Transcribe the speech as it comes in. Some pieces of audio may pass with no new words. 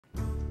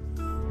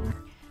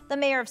The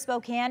mayor of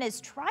Spokane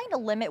is trying to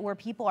limit where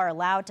people are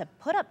allowed to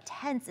put up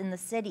tents in the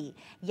city.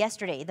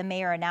 Yesterday, the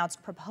mayor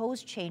announced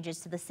proposed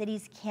changes to the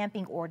city's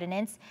camping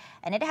ordinance,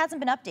 and it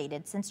hasn't been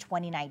updated since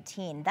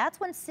 2019. That's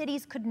when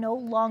cities could no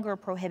longer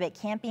prohibit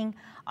camping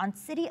on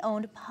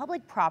city-owned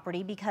public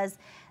property because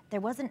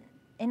there wasn't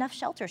enough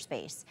shelter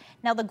space.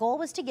 Now, the goal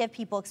was to give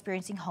people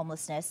experiencing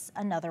homelessness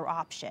another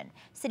option.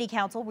 City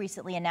Council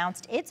recently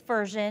announced its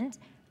version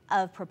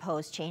of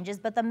proposed changes,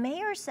 but the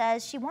mayor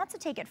says she wants to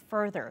take it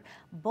further.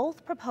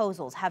 Both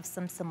proposals have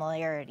some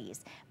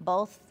similarities.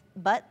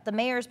 But the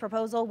mayor's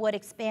proposal would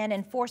expand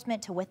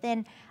enforcement to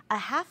within a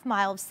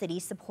half-mile of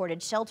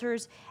city-supported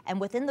shelters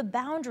and within the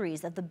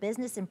boundaries of the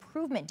Business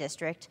Improvement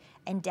District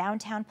and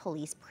Downtown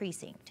Police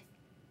Precinct.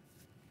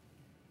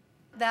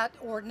 That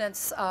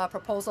ordinance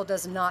proposal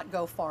does not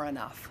go far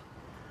enough.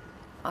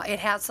 It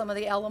has some of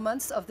the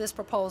elements of this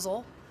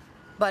proposal,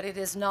 but it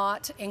does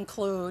not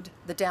include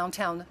the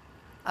downtown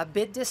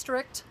bid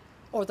district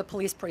or the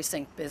police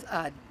precinct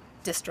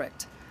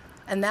district.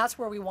 And that's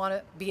where we want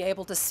to be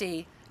able to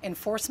see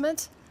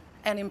enforcement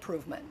and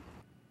improvement.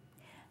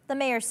 The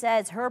mayor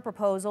says her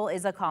proposal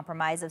is a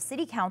compromise of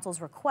City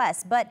Council's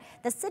request, but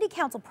the City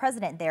Council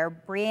president there,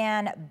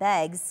 Brian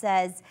Beggs,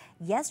 says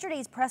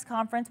yesterday's press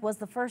conference was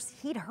the first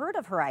he'd heard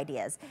of her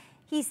ideas.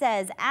 He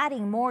says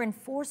adding more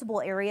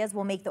enforceable areas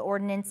will make the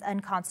ordinance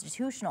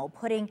unconstitutional,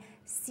 putting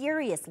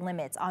serious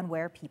limits on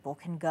where people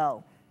can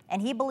go.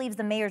 And he believes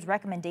the mayor's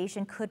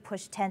recommendation could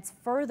push tents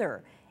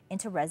further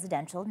into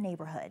residential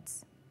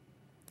neighborhoods.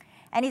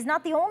 And he's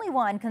not the only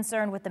one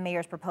concerned with the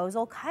mayor's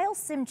proposal. Kyle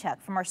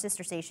Simchuk from our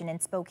sister station in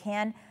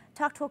Spokane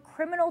talked to a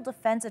criminal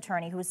defense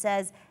attorney who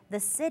says the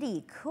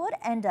city could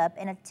end up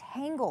in a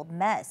tangled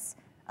mess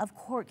of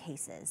court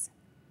cases.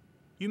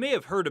 You may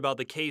have heard about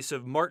the case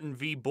of Martin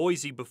v.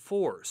 Boise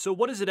before, so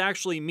what does it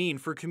actually mean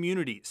for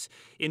communities?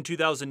 In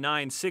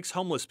 2009, 6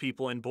 homeless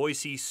people in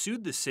Boise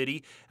sued the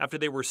city after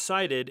they were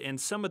cited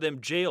and some of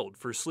them jailed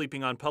for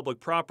sleeping on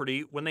public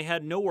property when they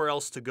had nowhere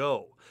else to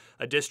go.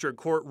 A district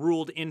court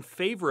ruled in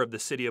favor of the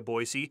city of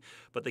Boise,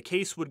 but the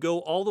case would go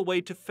all the way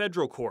to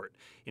federal court.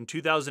 In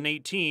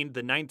 2018,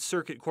 the Ninth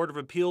Circuit Court of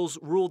Appeals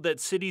ruled that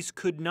cities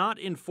could not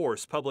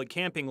enforce public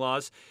camping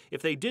laws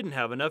if they didn't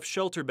have enough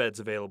shelter beds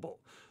available.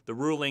 The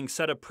ruling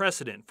set a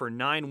precedent for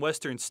 9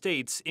 western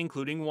states,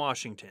 including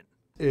Washington.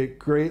 It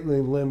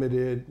greatly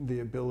limited the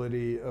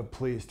ability of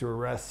police to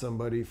arrest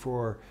somebody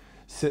for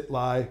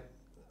sit-lie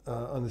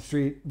on the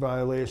street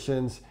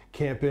violations,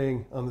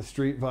 camping on the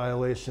street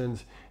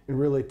violations, and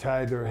really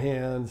tied their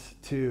hands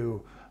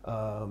to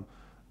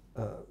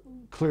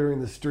clearing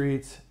the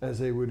streets as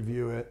they would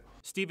view it.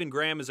 Stephen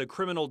Graham is a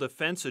criminal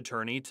defense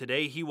attorney.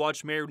 Today, he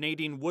watched Mayor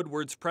Nadine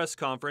Woodward's press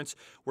conference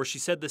where she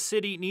said the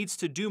city needs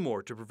to do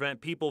more to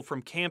prevent people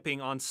from camping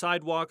on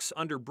sidewalks,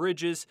 under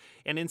bridges,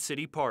 and in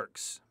city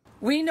parks.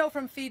 We know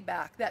from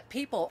feedback that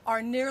people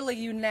are nearly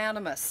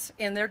unanimous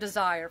in their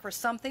desire for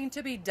something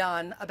to be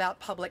done about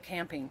public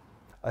camping.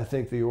 I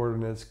think the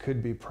ordinance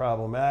could be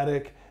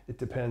problematic. It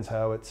depends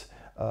how it's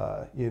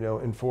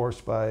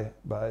enforced by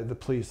the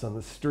police on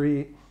the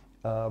street,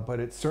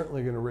 but it's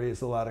certainly going to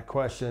raise a lot of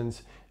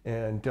questions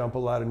and dump a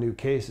lot of new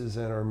cases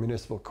in our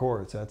municipal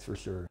courts, that's for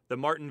sure. The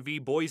Martin v.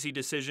 Boise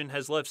decision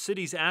has left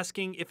cities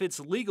asking if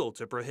it's legal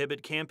to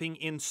prohibit camping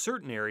in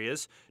certain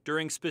areas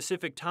during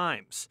specific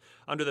times.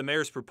 Under the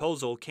mayor's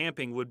proposal,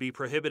 camping would be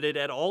prohibited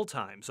at all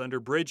times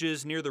under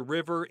bridges, near the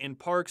river, in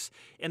parks,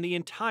 and the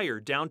entire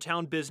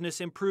downtown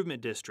business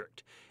improvement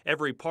district.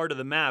 Every part of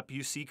the map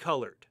you see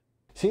colored.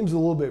 Seems a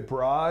little bit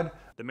broad.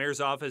 The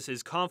mayor's office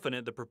is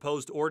confident the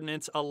proposed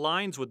ordinance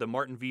aligns with the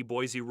Martin v.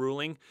 Boise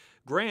ruling.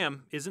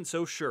 Graham isn't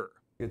so sure.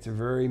 It's a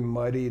very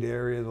muddied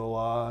area of the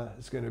law.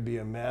 It's going to be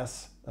a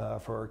mess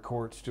for our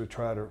courts to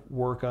try to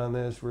work on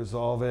this,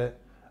 resolve it.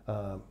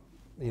 I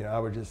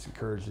would just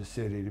encourage the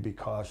city to be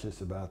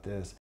cautious about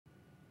this.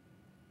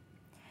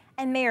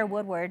 And Mayor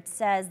Woodward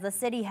says the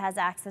city has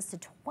access to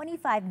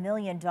 $25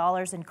 million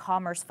in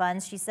commerce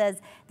funds. She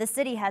says the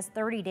city has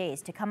 30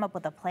 days to come up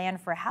with a plan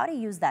for how to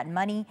use that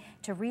money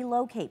to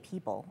relocate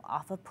people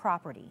off of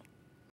property.